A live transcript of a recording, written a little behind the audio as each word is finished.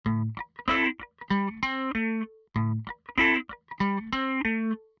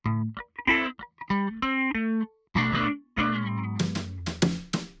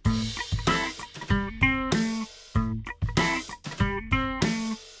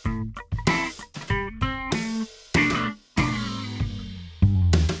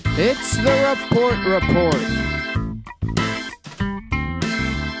It's the Report.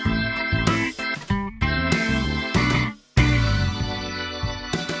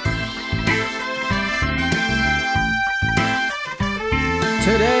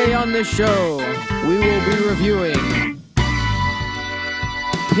 Today on the show, we will be reviewing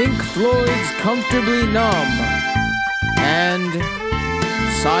Pink Floyd's Comfortably Numb and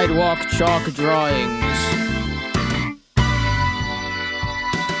Sidewalk Chalk Drawings.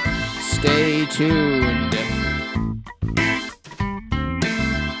 Stay tuned.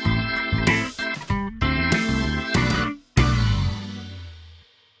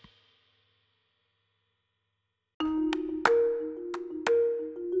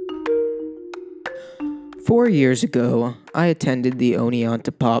 Four years ago, I attended the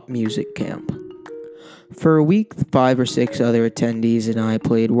Oneonta Pop Music Camp. For a week, 5 or 6 other attendees and I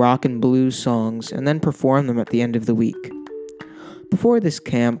played rock and blues songs and then performed them at the end of the week. Before this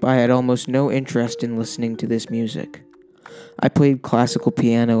camp, I had almost no interest in listening to this music. I played classical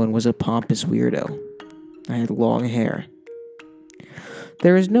piano and was a pompous weirdo. I had long hair.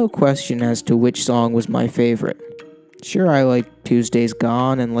 There is no question as to which song was my favorite. Sure, I liked Tuesday's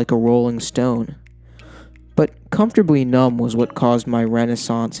Gone and Like a Rolling Stone. But Comfortably Numb was what caused my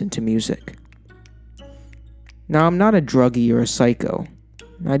renaissance into music. Now, I'm not a druggie or a psycho.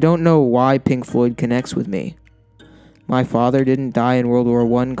 I don't know why Pink Floyd connects with me. My father didn't die in World War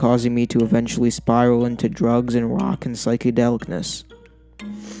I, causing me to eventually spiral into drugs and rock and psychedelicness.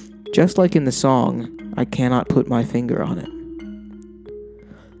 Just like in the song, I cannot put my finger on it.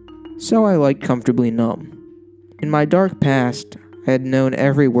 So I liked Comfortably Numb. In my dark past, I had known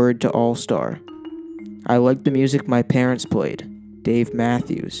every word to All Star. I liked the music my parents played, Dave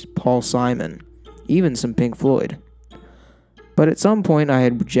Matthews, Paul Simon, even some Pink Floyd. But at some point I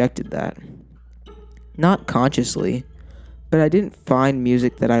had rejected that. Not consciously, but I didn't find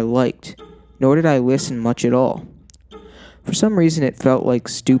music that I liked, nor did I listen much at all. For some reason it felt like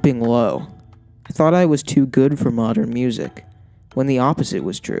stooping low. I thought I was too good for modern music, when the opposite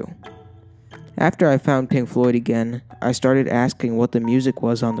was true. After I found Pink Floyd again, I started asking what the music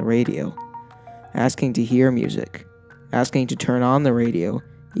was on the radio. Asking to hear music, asking to turn on the radio,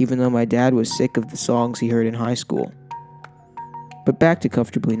 even though my dad was sick of the songs he heard in high school. But back to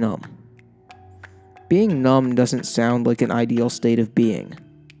Comfortably Numb. Being numb doesn't sound like an ideal state of being.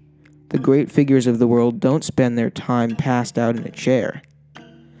 The great figures of the world don't spend their time passed out in a chair.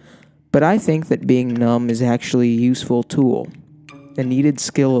 But I think that being numb is actually a useful tool, a needed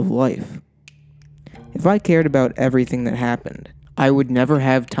skill of life. If I cared about everything that happened, I would never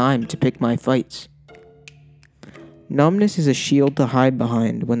have time to pick my fights. Numbness is a shield to hide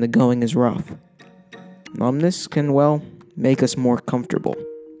behind when the going is rough. Numbness can, well, make us more comfortable.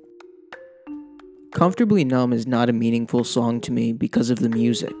 Comfortably Numb is not a meaningful song to me because of the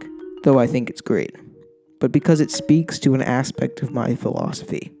music, though I think it's great, but because it speaks to an aspect of my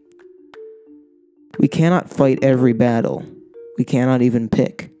philosophy. We cannot fight every battle. We cannot even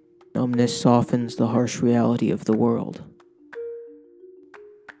pick. Numbness softens the harsh reality of the world.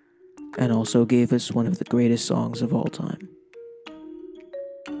 And also gave us one of the greatest songs of all time.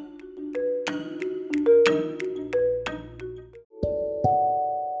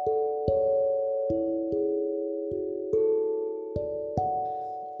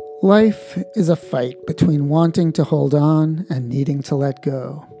 Life is a fight between wanting to hold on and needing to let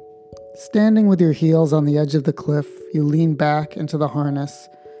go. Standing with your heels on the edge of the cliff, you lean back into the harness,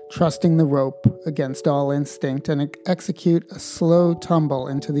 trusting the rope against all instinct, and execute a slow tumble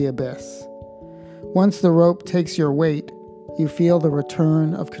into the abyss. Once the rope takes your weight, you feel the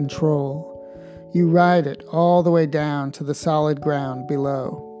return of control. You ride it all the way down to the solid ground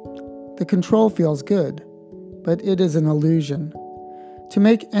below. The control feels good, but it is an illusion. To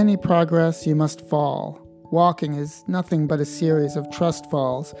make any progress, you must fall. Walking is nothing but a series of trust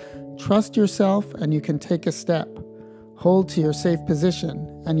falls. Trust yourself and you can take a step. Hold to your safe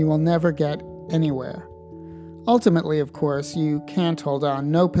position and you will never get anywhere. Ultimately, of course, you can't hold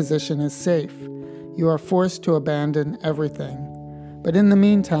on. No position is safe. You are forced to abandon everything. But in the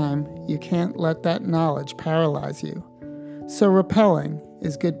meantime, you can't let that knowledge paralyze you. So repelling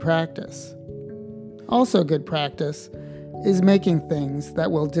is good practice. Also good practice is making things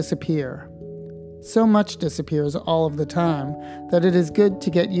that will disappear. So much disappears all of the time that it is good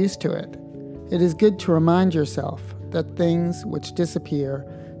to get used to it. It is good to remind yourself that things which disappear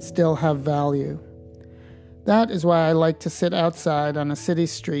still have value. That is why I like to sit outside on a city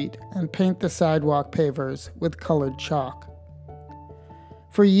street and paint the sidewalk pavers with colored chalk.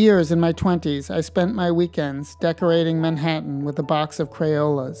 For years in my 20s, I spent my weekends decorating Manhattan with a box of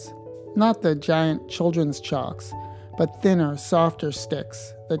Crayolas. Not the giant children's chalks, but thinner, softer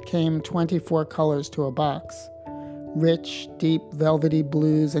sticks that came 24 colors to a box. Rich, deep, velvety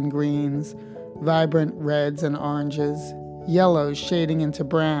blues and greens, vibrant reds and oranges, yellows shading into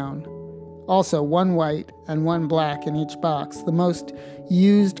brown. Also, one white and one black in each box. The most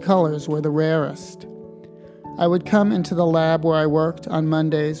used colors were the rarest. I would come into the lab where I worked on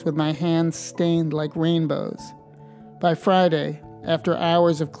Mondays with my hands stained like rainbows. By Friday, after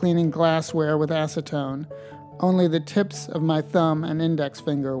hours of cleaning glassware with acetone, only the tips of my thumb and index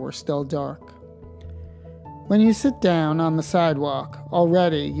finger were still dark. When you sit down on the sidewalk,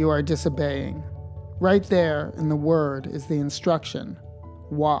 already you are disobeying. Right there in the word is the instruction,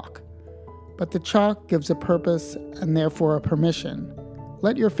 walk. But the chalk gives a purpose and therefore a permission.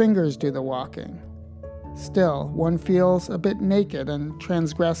 Let your fingers do the walking. Still, one feels a bit naked and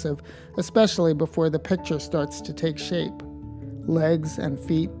transgressive, especially before the picture starts to take shape. Legs and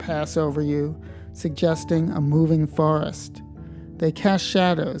feet pass over you, suggesting a moving forest. They cast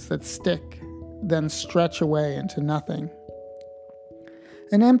shadows that stick, then stretch away into nothing.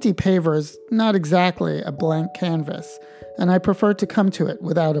 An empty paver is not exactly a blank canvas, and I prefer to come to it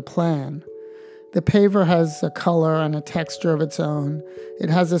without a plan. The paver has a color and a texture of its own. It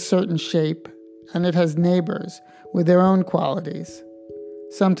has a certain shape, and it has neighbors with their own qualities.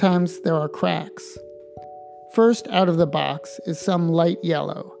 Sometimes there are cracks. First out of the box is some light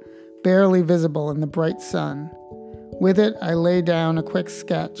yellow, barely visible in the bright sun. With it, I lay down a quick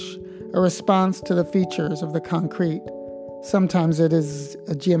sketch, a response to the features of the concrete. Sometimes it is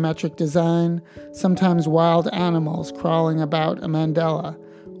a geometric design, sometimes wild animals crawling about a mandala,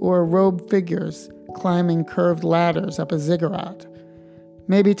 or robed figures climbing curved ladders up a ziggurat.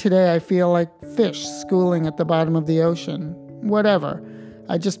 Maybe today I feel like fish schooling at the bottom of the ocean. Whatever,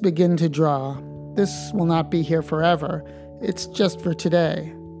 I just begin to draw. This will not be here forever. It's just for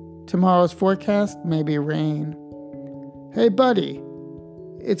today. Tomorrow's forecast may be rain. Hey buddy,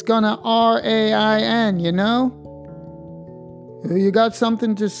 it's gonna R-A-I-N, you know? You got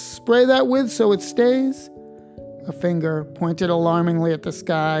something to spray that with so it stays? A finger pointed alarmingly at the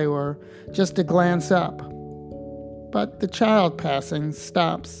sky or just a glance up. But the child passing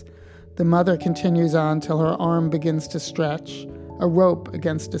stops. The mother continues on till her arm begins to stretch, a rope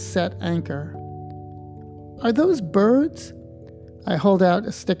against a set anchor. Are those birds? I hold out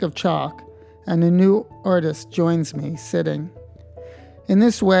a stick of chalk, and a new artist joins me, sitting. In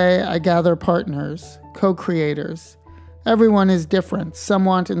this way, I gather partners, co-creators. Everyone is different. Some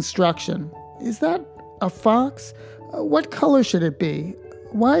want instruction. Is that a fox? What color should it be?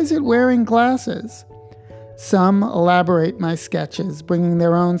 Why is it wearing glasses? Some elaborate my sketches, bringing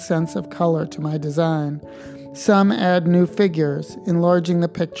their own sense of color to my design. Some add new figures, enlarging the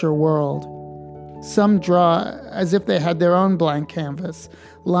picture world. Some draw as if they had their own blank canvas,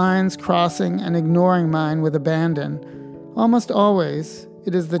 lines crossing and ignoring mine with abandon. Almost always,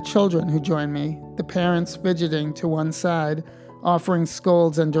 it is the children who join me, the parents fidgeting to one side, offering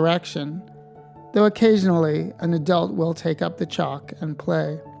scolds and direction, though occasionally an adult will take up the chalk and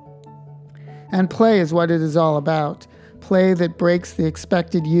play. And play is what it is all about. Play that breaks the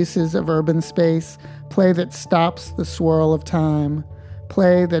expected uses of urban space, play that stops the swirl of time,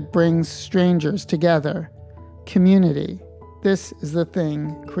 play that brings strangers together. Community. This is the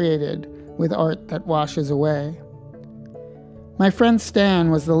thing created with art that washes away. My friend Stan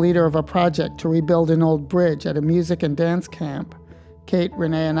was the leader of a project to rebuild an old bridge at a music and dance camp. Kate,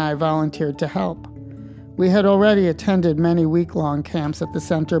 Renee, and I volunteered to help. We had already attended many week-long camps at the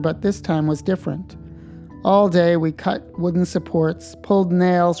center, but this time was different. All day we cut wooden supports, pulled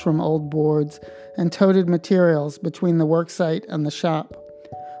nails from old boards, and toted materials between the worksite and the shop.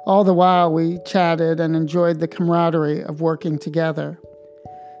 All the while we chatted and enjoyed the camaraderie of working together.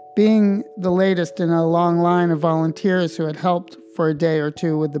 Being the latest in a long line of volunteers who had helped for a day or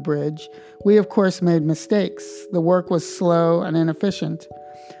two with the bridge, we of course made mistakes. The work was slow and inefficient.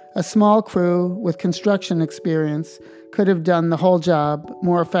 A small crew with construction experience could have done the whole job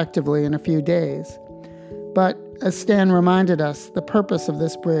more effectively in a few days. But as Stan reminded us, the purpose of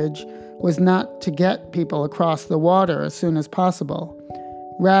this bridge was not to get people across the water as soon as possible.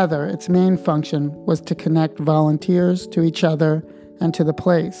 Rather, its main function was to connect volunteers to each other and to the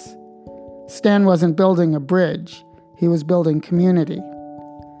place. Stan wasn't building a bridge, he was building community.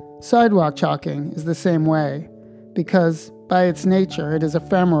 Sidewalk chalking is the same way, because by its nature it is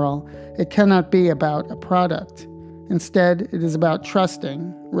ephemeral. It cannot be about a product. Instead, it is about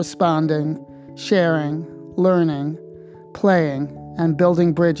trusting, responding, sharing, learning, playing, and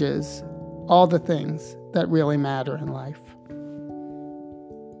building bridges, all the things that really matter in life.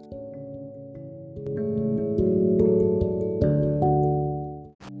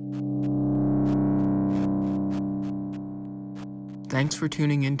 Thanks for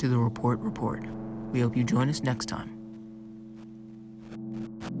tuning in to the Report. We hope you join us next time.